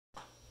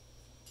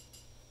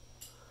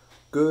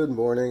Good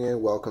morning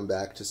and welcome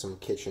back to some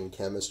kitchen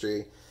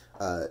chemistry.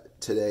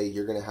 Today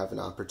you're going to have an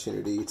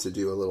opportunity to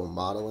do a little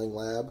modeling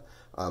lab,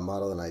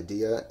 model an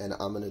idea, and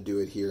I'm going to do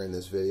it here in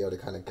this video to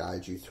kind of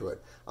guide you through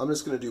it. I'm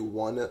just going to do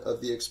one of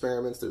the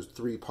experiments. There's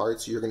 3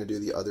 parts. You're going to do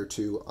the other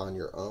 2 on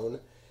your own.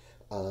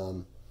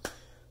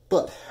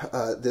 But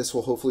this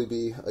will hopefully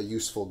be a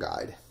useful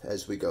guide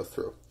as we go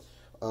through.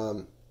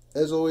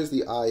 As always,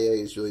 the IA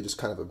is really just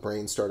kind of a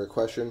brain starter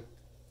question,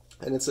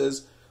 and it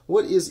says,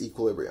 what is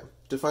equilibrium?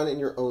 Define it in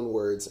your own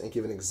words and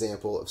give an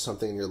example of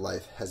something in your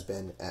life has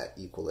been at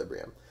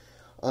equilibrium.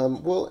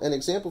 Well, an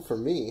example for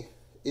me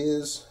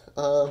is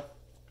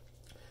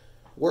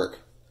work.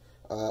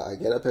 I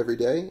get up every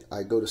day,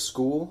 I go to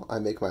school, I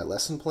make my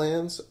lesson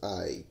plans,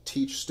 I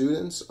teach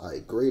students, I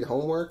grade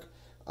homework,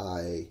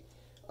 I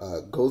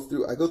go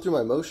through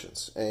my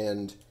motions,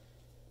 and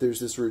there's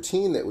this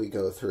routine that we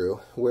go through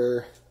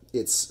where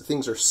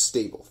things are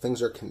stable,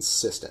 things are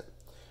consistent.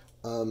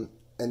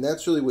 And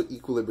that's really what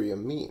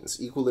equilibrium means.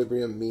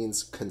 Equilibrium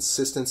means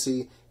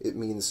consistency, it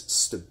means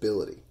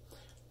stability.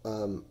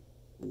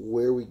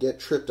 Where we get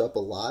tripped up a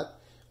lot,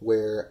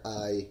 where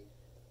I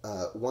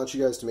want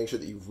you guys to make sure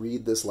that you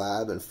read this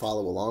lab and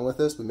follow along with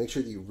this, but make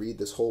sure that you read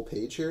this whole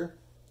page here,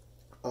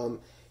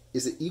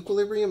 is that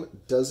equilibrium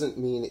doesn't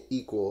mean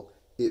equal,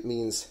 it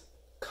means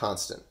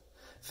constant.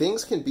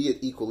 Things can be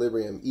at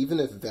equilibrium even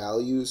if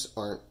values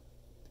aren't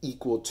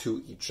equal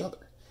to each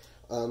other.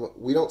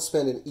 We don't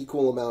spend an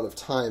equal amount of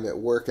time at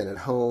work and at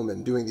home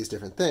and doing these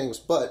different things,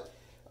 but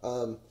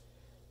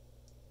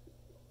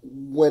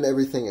when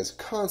everything is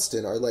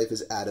constant, our life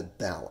is at a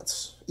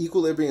balance.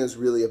 Equilibrium is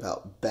really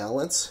about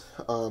balance,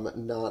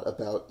 not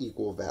about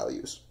equal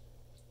values.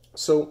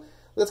 So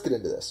let's get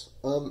into this.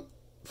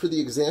 For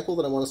the example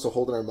that I want us to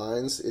hold in our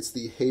minds, it's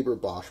the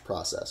Haber-Bosch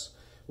process,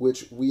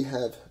 which we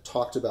have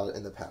talked about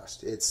in the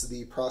past. It's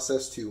the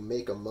process to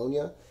make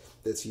ammonia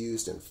that's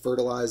used in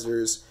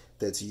fertilizers,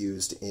 that's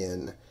used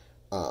in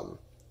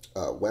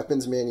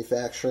weapons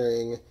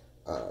manufacturing,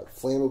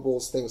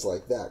 flammables, things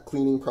like that,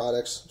 cleaning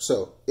products.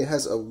 So it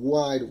has a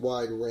wide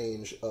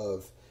range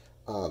of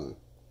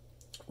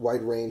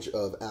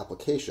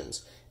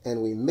applications,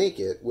 and we make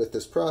it with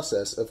this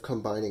process of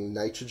combining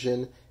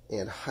nitrogen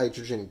and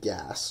hydrogen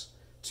gas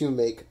to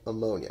make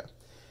ammonia.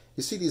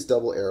 You see these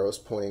double arrows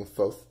pointing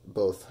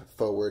both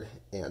forward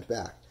and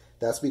back.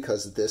 That's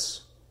because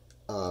this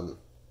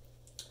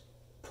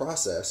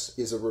process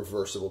is a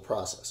reversible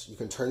process. You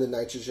can turn the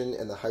nitrogen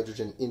and the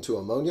hydrogen into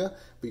ammonia,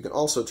 but you can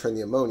also turn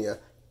the ammonia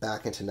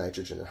back into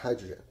nitrogen and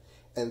hydrogen.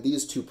 And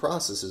these 2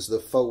 processes, the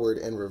forward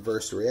and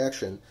reverse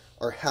reaction,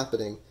 are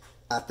happening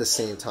at the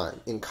same time,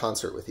 in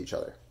concert with each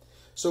other.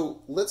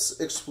 So let's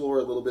explore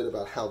a little bit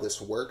about how this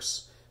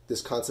works,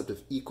 this concept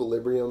of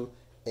equilibrium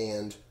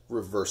and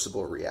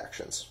reversible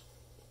reactions.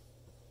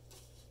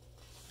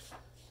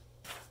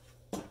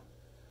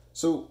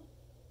 So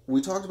we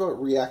talked about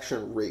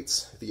reaction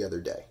rates the other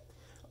day.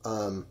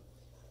 That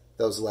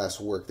was the last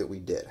work that we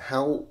did.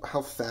 How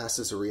fast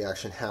does a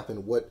reaction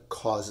happen? What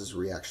causes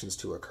reactions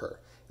to occur?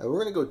 And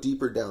we're going to go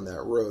deeper down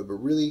that road, but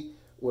really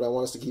what I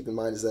want us to keep in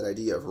mind is that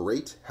idea of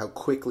rate. How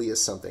quickly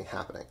is something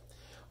happening?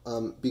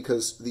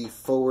 Because the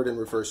forward and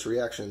reverse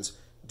reactions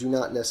do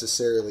not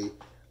necessarily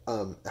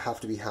have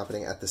to be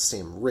happening at the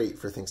same rate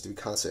for things to be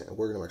constant, and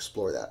we're going to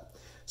explore that.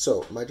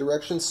 So my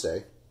directions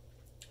say,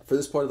 for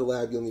this part of the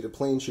lab, you'll need a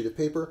plain sheet of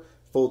paper,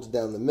 folded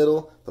down the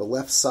middle, the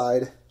left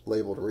side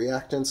labeled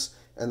reactants,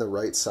 and the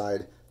right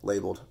side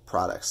labeled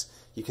products.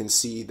 You can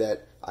see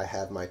that I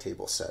have my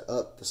table set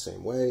up the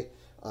same way.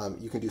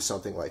 You can do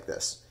something like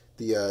this.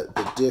 The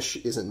dish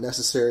isn't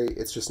necessary,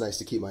 it's just nice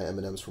to keep my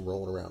M&Ms from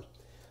rolling around.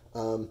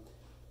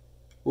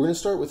 We're going to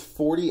start with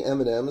 40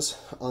 M&Ms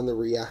on the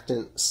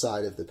reactant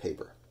side of the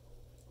paper.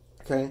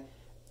 Okay?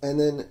 And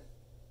then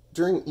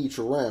during each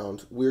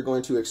round, we're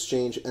going to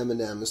exchange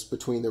M&Ms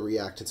between the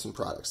reactants and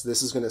products.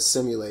 This is going to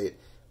simulate,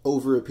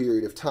 over a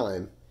period of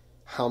time,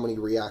 how many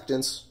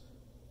reactants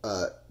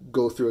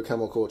go through a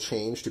chemical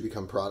change to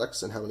become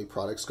products and how many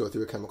products go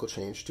through a chemical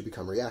change to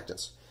become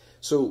reactants.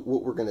 So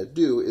what we're going to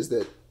do is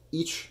that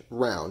each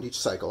round, each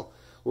cycle,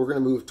 we're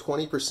going to move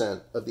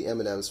 20% of the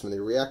M&Ms from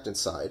the reactant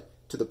side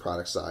to the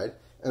product side,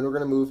 and we're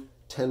going to move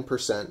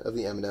 10% of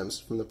the M&Ms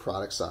from the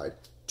product side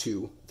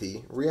to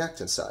the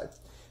reactant side.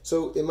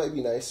 So it might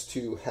be nice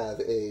to have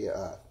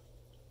a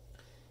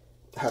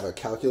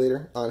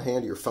calculator on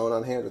hand, your phone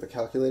on hand with a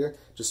calculator,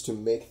 just to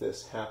make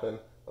this happen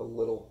a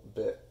little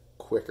bit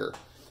quicker.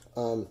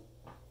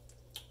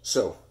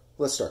 So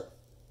let's start.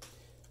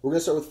 We're going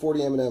to start with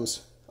 40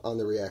 M&Ms on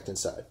the reactant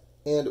side,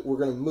 and we're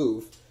going to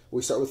move.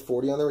 We start with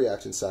 40 on the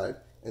reactant side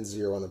and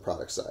 0 on the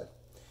product side.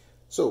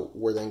 So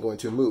we're then going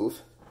to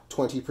move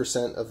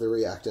 20% of the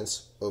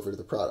reactants over to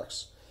the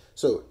products.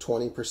 So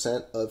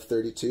 20% of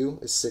 32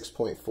 is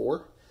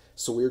 6.4.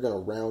 So we're going to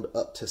round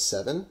up to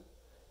 7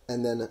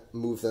 and then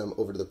move them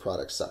over to the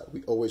product side.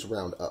 We always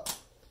round up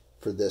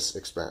for this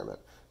experiment.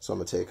 So I'm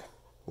going to take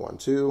 1,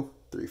 2,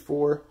 3,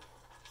 4,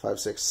 5,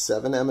 6,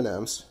 7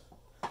 M&Ms,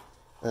 and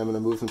I'm going to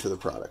move them to the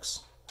products.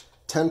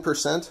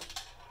 10%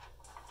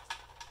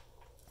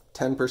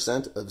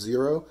 10% of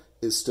 0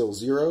 is still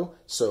 0,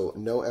 so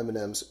no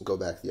M&Ms go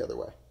back the other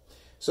way.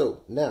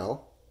 So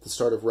now, the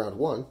start of round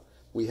 1,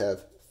 we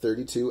have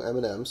 32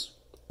 M&Ms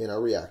in our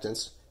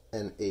reactants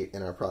and 8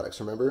 in our products.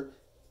 Remember,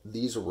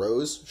 these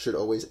rows should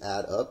always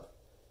add up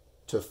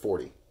to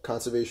 40.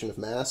 Conservation of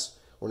mass,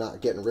 we're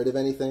not getting rid of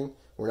anything,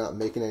 we're not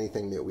making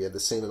anything new. We have the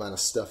same amount of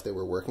stuff that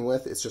we're working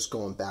with, it's just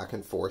going back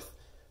and forth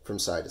from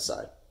side to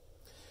side.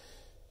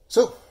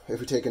 So, if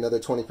we take another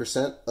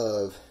 20%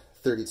 of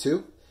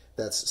 32,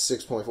 that's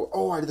 6.4.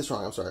 Oh, I did this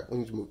wrong, I'm sorry. We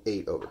need to move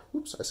 8 over.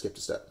 Oops, I skipped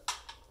a step.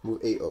 Move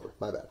 8 over,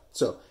 my bad.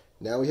 So,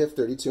 now we have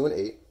 32 and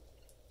 8,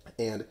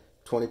 and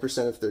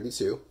 20% of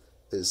 32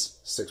 is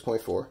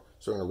 6.4,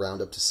 so we're going to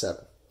round up to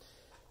 7.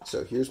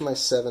 So here's my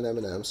 7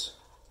 M&Ms.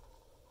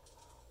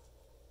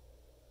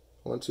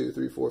 1, 2,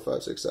 3, 4,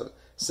 5, 6, 7.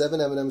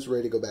 7 M&Ms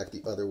ready to go back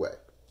the other way.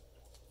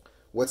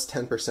 What's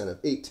 10% of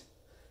 8?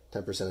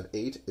 10% of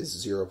 8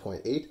 is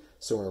 0.8,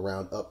 so we're going to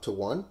round up to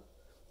 1,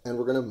 and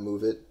we're going to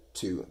move it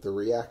to the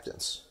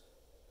reactants.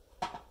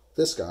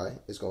 This guy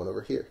is going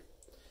over here.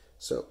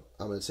 So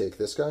I'm going to take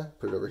this guy,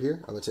 put it over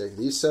here. I'm going to take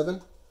these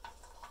 7,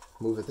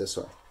 move it this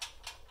way.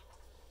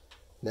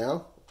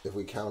 Now, if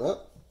we count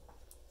up,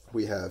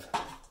 we have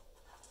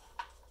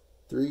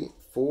 3,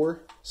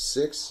 4,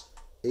 6,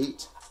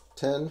 8,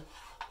 10,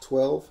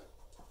 12,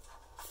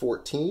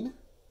 14.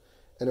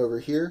 And over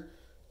here,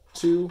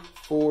 2,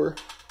 4,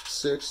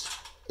 6,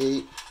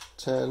 8,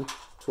 10,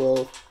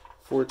 12,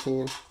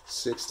 14,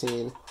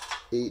 16,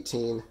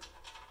 18,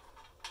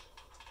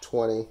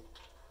 20,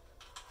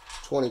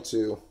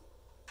 22,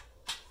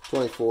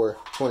 24,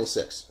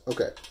 26.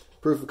 Okay,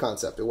 proof of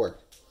concept, it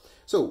worked.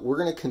 So we're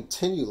going to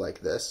continue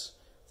like this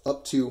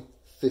up to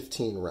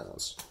 15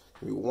 rounds.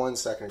 Give me 1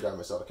 second to grab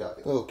myself a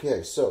calculator.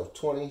 Okay, so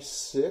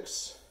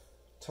 26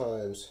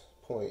 times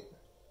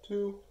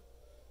 0.2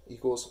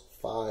 equals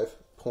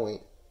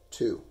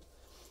 5.2.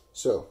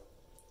 So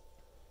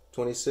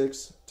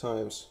 26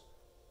 times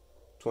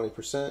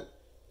 20%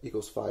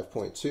 equals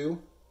 5.2,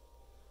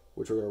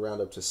 which we're going to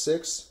round up to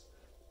 6.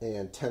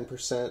 And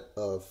 10%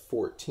 of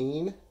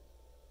 14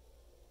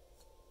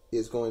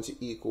 is going to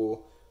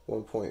equal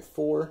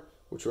 1.4,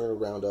 which we're going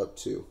to round up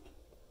to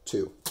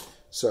 2.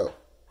 So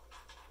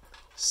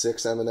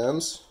 6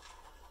 M&Ms,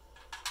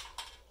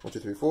 1, 2,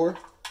 3, 4,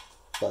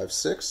 5,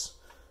 6.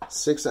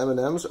 6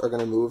 M&Ms are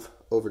going to move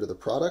over to the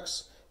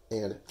products,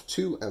 and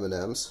 2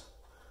 M&Ms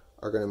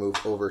are going to move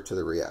over to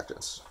the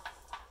reactants.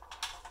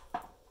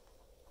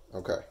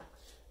 Okay,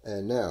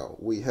 and now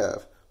we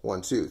have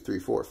 1, 2, 3,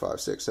 4,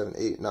 5, 6, 7,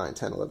 8, 9,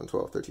 10, 11,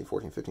 12, 13,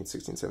 14, 15,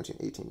 16, 17,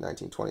 18,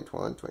 19, 20,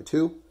 21,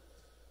 22.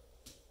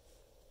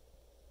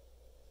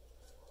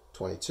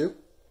 22.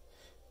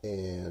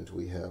 And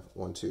we have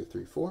 1, 2,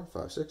 3, 4,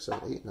 5, 6,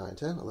 7, 8, 9,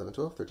 10, 11,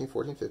 12, 13,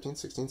 14, 15,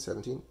 16,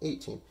 17,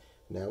 18.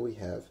 Now we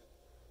have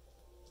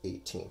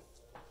 18.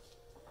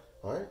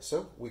 All right,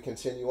 so we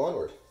continue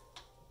onward.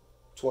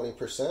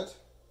 20%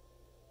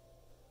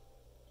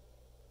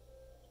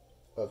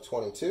 of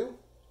 22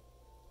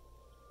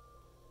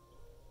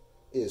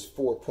 is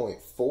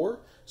 4.4,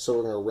 so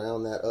we're going to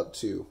round that up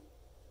to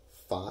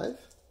 5.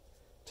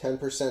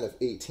 10% of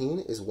 18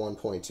 is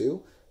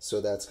 1.2, so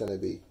that's going to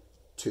be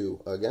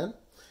 2 again.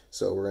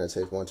 So we're going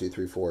to take 1, 2,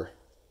 3, 4,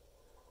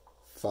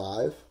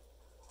 5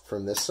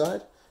 from this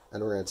side,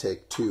 and we're going to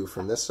take 2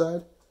 from this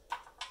side,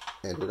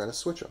 and we're going to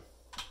switch them.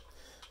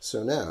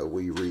 So now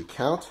we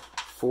recount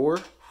 4,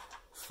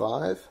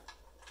 5,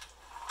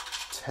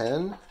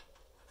 10,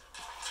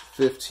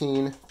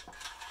 15,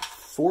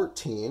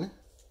 14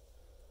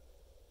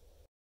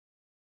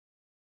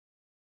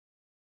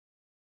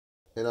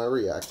 in our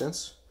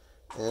reactants,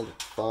 and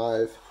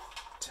 5,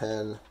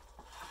 10,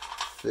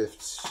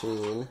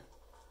 15,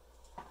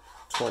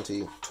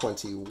 20,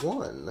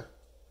 21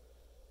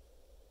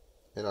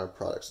 in our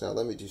products. Now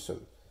let me do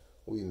some,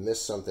 we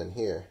missed something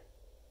here.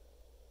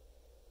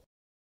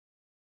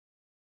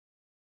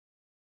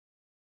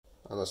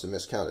 I must have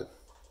miscounted.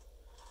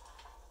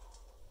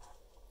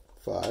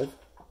 5,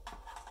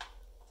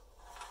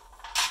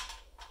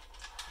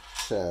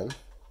 10,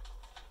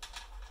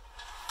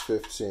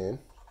 15.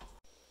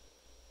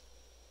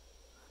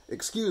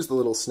 Excuse the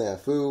little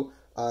snafu,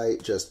 I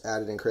just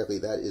added incorrectly.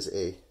 That is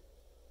a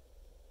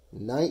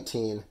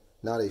 19,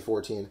 not a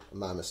 14,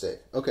 my mistake.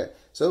 Okay,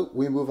 so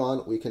we move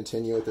on, we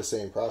continue with the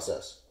same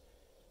process.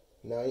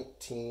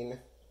 19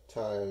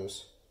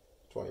 times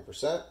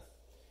 20%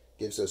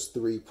 gives us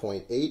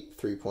 3.8.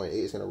 3.8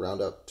 is going to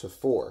round up to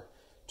 4.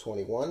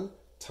 21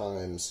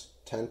 times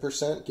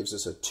 10% gives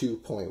us a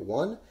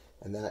 2.1,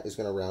 and that is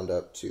going to round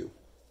up to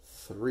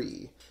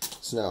 3.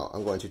 So now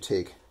I'm going to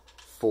take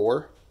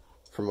 4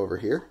 from over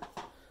here.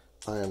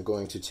 I am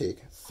going to take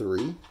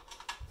 3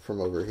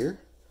 from over here,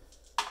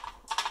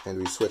 and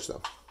we switch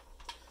them.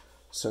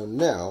 So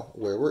now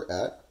where we're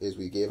at is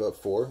we gave up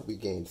 4, we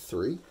gained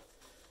 3.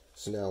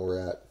 So now we're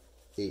at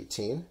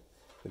 18.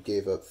 We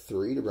gave up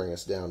 3 to bring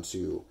us down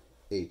to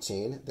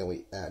 18. Then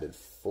we added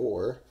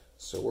 4.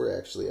 So we're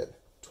actually at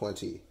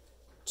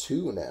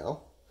 22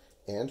 now.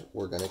 And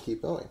we're going to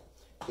keep going.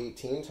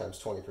 18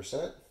 times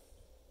 20%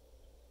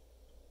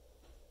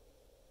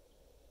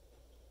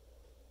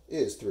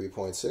 is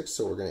 3.6,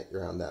 so we're going to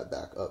round that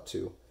back up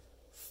to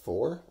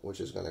 4, which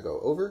is going to go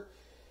over.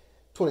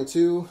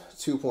 22,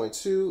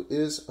 2.2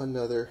 is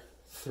another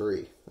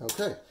 3.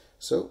 Okay,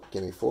 so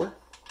give me 4.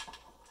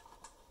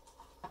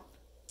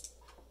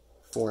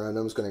 4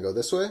 M&Ms going to go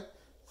this way.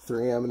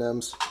 3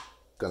 M&Ms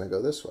going to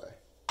go this way.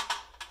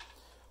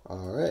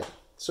 All right,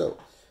 so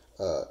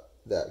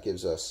that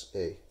gives us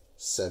a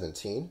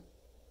 17,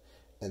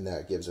 and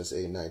that gives us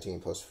a 19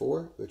 plus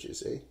 4, which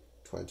is a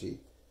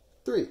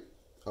 23.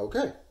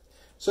 Okay,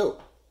 so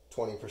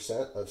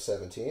 20% of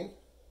 17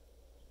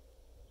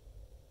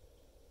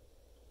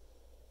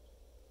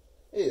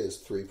 is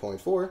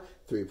 3.4.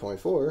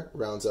 3.4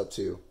 rounds up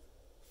to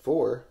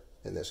 4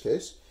 in this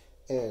case,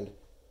 and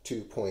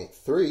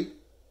 2.3,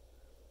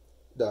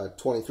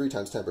 23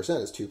 times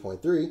 10% is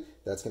 2.3.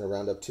 That's going to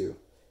round up to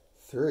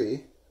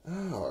 3.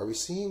 Oh, are we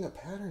seeing a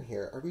pattern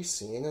here? Are we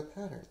seeing a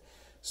pattern?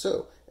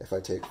 So if I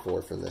take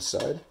 4 from this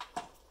side,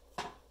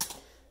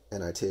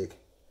 and I take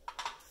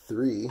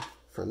 3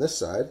 from this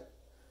side,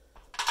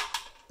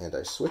 and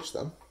I switch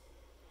them,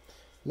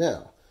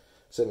 now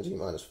 17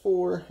 minus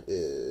 4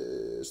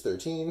 is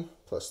 13,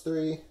 plus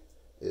 3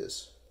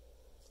 is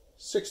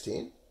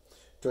 16.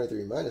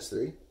 23 minus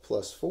 3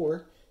 plus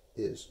 4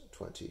 is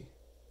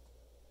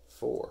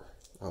 24.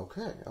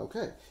 Okay,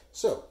 okay.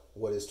 So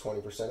what is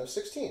 20% of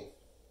 16?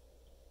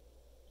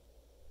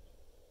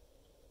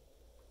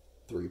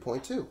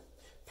 3.2.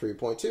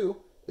 3.2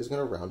 is going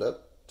to round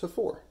up to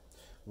 4.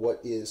 What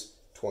is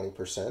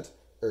 20%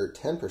 or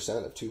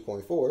 10% of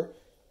 2.4?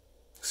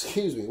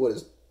 Excuse me, what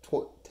is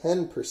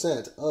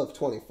 10% of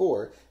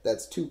 24?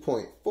 That's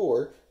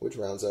 2.4, which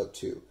rounds up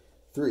to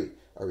 3.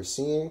 Are we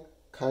seeing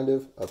kind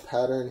of a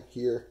pattern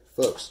here,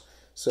 folks?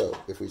 So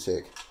if we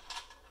take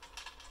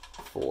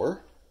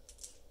 4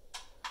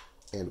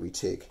 and we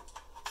take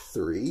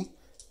 3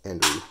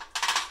 and we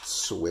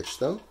switch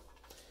them,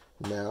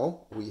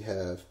 now we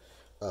have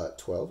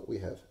 12, we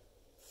have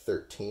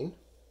 13.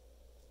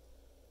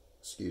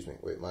 Excuse me,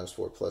 wait, minus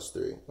 4 plus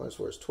 3. Minus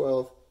 4 is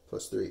 12,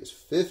 plus 3 is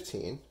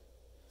 15.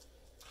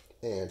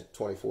 And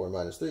 24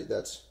 minus 3,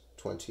 that's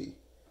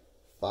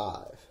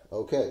 25.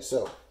 Okay,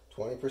 so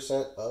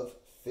 20% of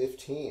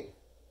 15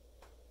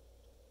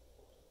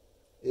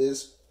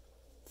 is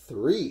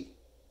 3.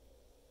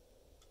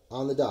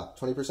 On the dot,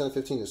 20% of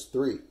 15 is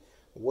 3.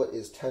 What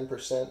is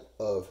 10%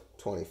 of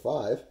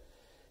 25?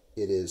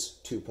 It is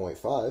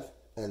 2.5,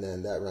 and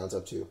then that rounds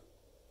up to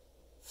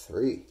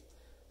 3.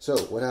 So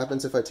what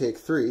happens if I take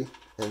 3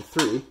 and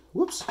 3,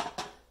 whoops,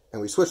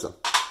 and we switch them?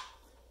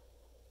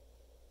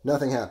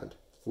 Nothing happened.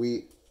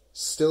 We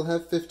still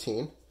have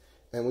 15,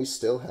 and we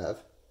still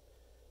have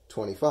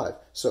 25.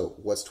 So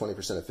what's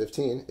 20% of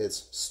 15?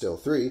 It's still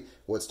 3.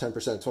 What's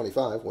 10% of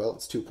 25? Well,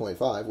 it's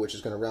 2.5, which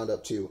is going to round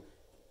up to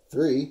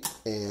 3,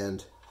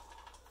 and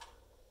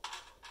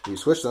we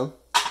switch them,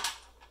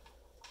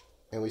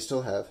 and we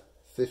still have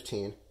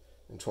 15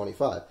 and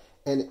 25.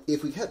 And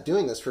if we kept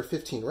doing this for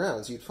 15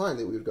 rounds, you'd find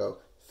that we would go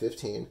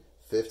 15,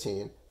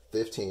 15,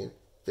 15,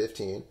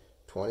 15,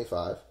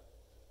 25,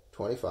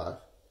 25,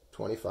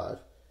 25,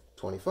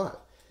 25.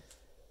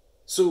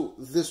 So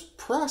this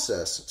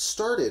process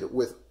started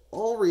with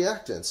all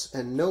reactants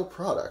and no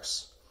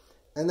products.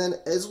 And then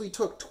as we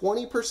took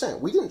 20%,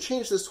 we didn't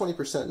change this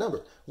 20%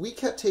 number. We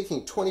kept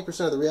taking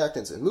 20% of the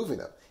reactants and moving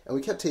them. And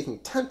we kept taking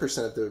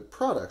 10% of the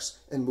products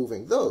and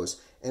moving those.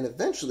 And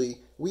eventually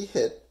we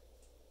hit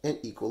an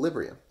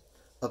equilibrium,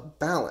 a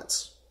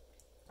balance,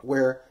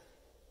 where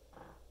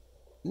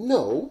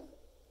no,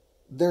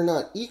 they're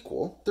not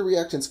equal. The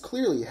reactants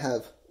clearly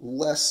have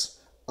less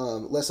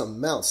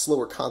amount,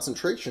 slower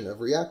concentration of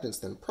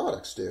reactants than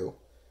products do,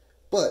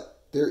 but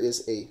there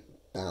is a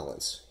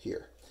balance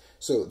here.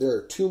 So there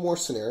are 2 more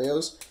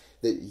scenarios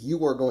that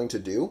you are going to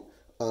do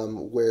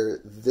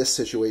where this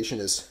situation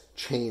is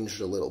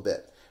changed a little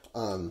bit.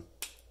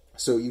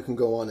 So you can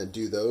go on and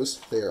do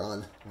those. They are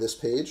on this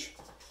page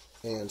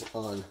and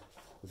on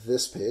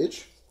this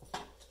page.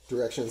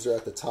 Directions are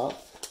at the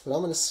top, but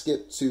I'm going to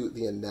skip to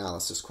the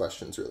analysis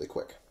questions really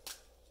quick.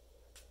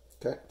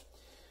 Okay.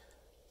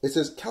 It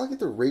says, calculate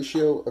the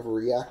ratio of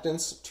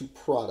reactants to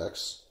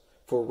products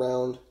for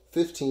round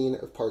 15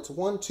 of parts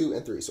 1, 2,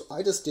 and 3. So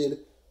I just did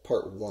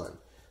part 1.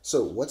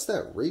 So what's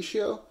that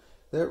ratio?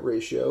 That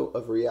ratio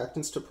of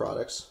reactants to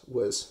products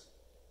was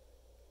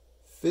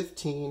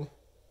 15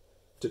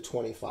 to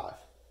 25.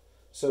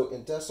 So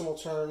in decimal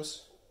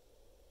terms,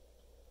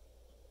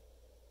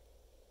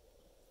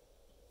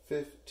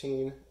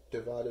 15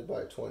 divided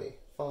by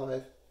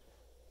 25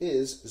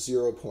 is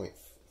 0.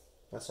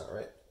 That's not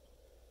right.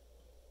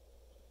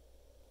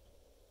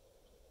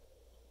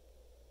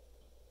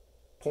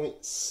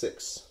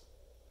 0.6.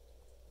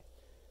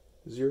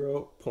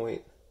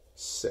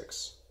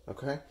 0.6.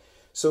 Okay?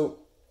 So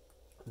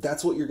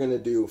that's what you're going to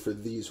do for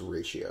these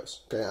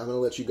ratios. Okay? I'm going to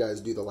let you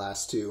guys do the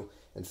last 2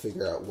 and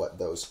figure out what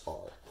those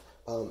are.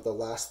 The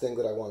last thing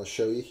that I want to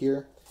show you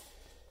here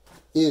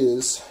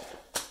is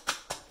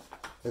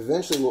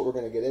eventually what we're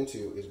going to get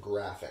into is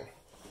graphing.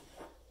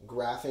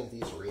 Graphing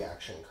these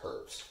reaction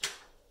curves.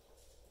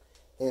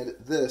 And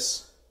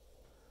this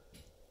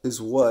is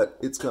what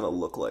it's going to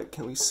look like.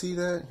 Can we see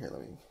that? Here,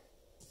 let me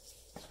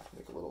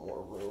make a little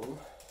more room.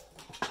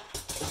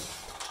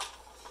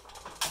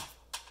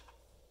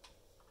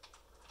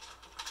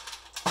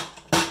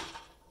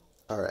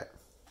 All right.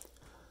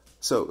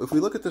 So if we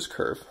look at this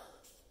curve,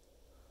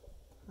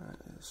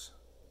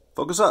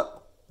 focus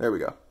up. There we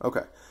go.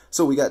 Okay.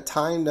 So we got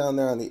time down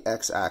there on the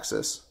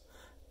x-axis,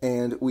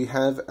 and we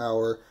have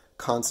our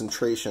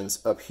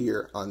concentrations up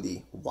here on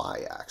the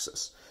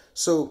y-axis.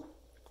 So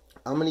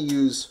I'm going to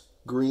use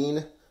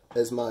green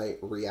as my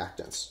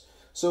reactants.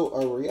 So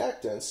our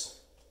reactants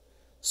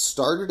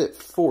started at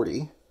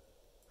 40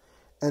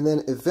 and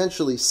then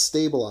eventually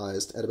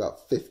stabilized at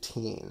about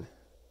 15.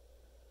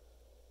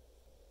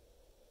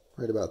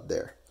 Right about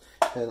there.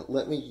 And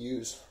let me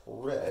use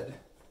red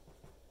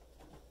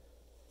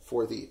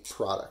for the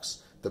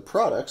products. The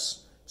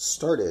products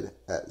started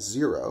at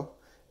 0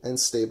 and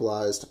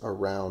stabilized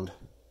around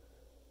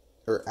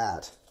or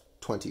at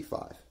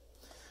 25.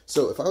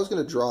 So if I was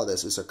going to draw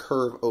this as a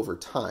curve over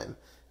time,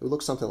 it would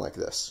look something like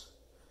this.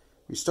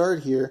 We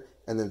started here,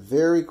 and then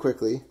very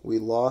quickly we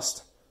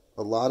lost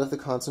a lot of the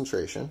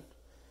concentration,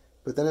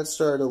 but then it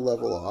started to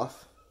level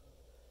off,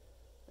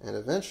 and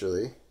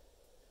eventually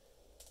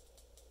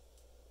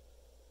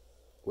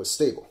was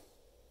stable.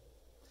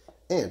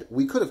 And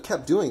we could have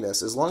kept doing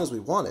this as long as we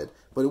wanted,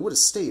 but it would have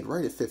stayed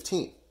right at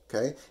 15.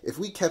 Okay? If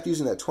we kept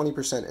using that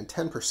 20% and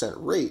 10%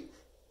 rate,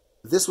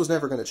 this was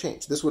never going to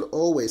change. This would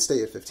always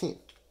stay at 15.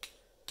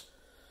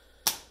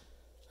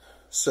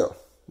 So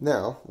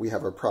now we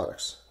have our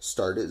products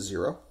start at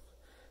 0,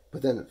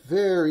 but then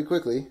very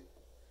quickly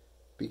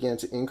began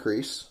to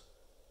increase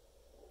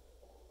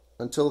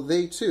until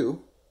they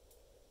too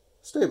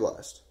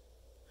stabilized.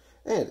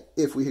 And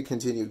if we had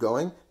continued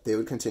going, they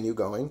would continue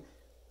going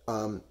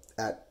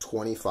at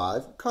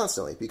 25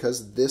 constantly,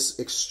 because this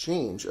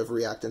exchange of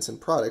reactants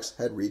and products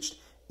had reached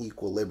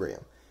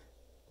equilibrium.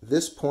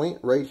 This point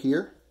right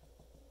here,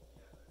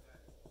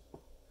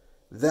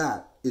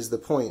 that is the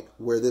point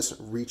where this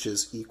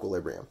reaches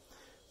equilibrium.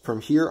 From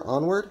here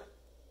onward,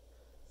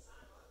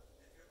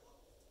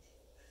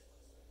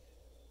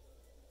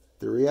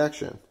 the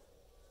reaction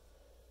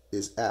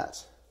is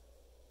at,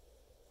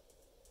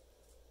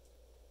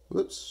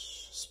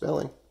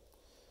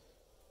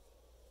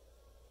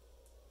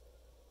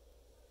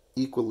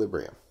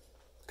 equilibrium.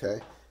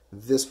 Okay?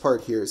 This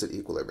part here is at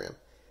equilibrium.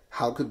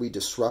 How could we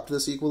disrupt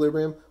this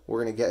equilibrium?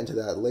 We're going to get into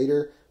that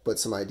later, but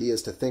some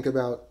ideas to think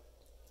about.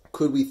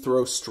 Could we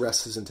throw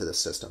stresses into the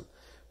system?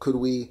 Could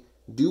we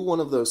do one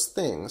of those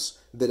things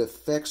that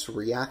affects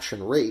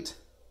reaction rate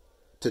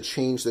to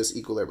change this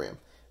equilibrium?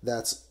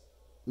 That's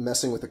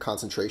messing with the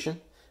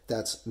concentration.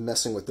 That's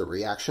messing with the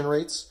reaction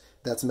rates.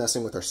 That's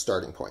messing with our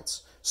starting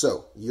points.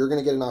 So you're going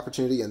to get an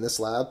opportunity in this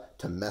lab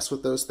to mess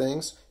with those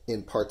things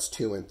in parts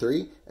 2 and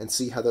 3 and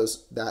see how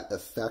that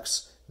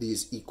affects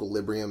these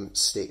equilibrium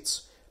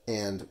states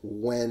and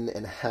when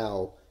and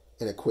how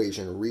an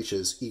equation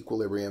reaches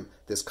equilibrium,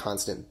 this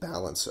constant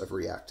balance of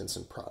reactants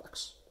and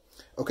products.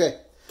 Okay,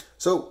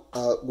 so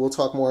we'll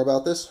talk more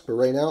about this, but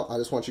right now I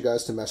just want you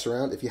guys to mess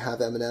around. If you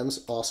have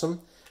M&Ms,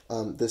 awesome.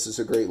 This is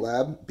a great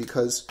lab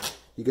because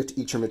you get to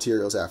eat your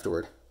materials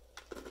afterward.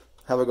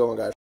 Have a good one, guys.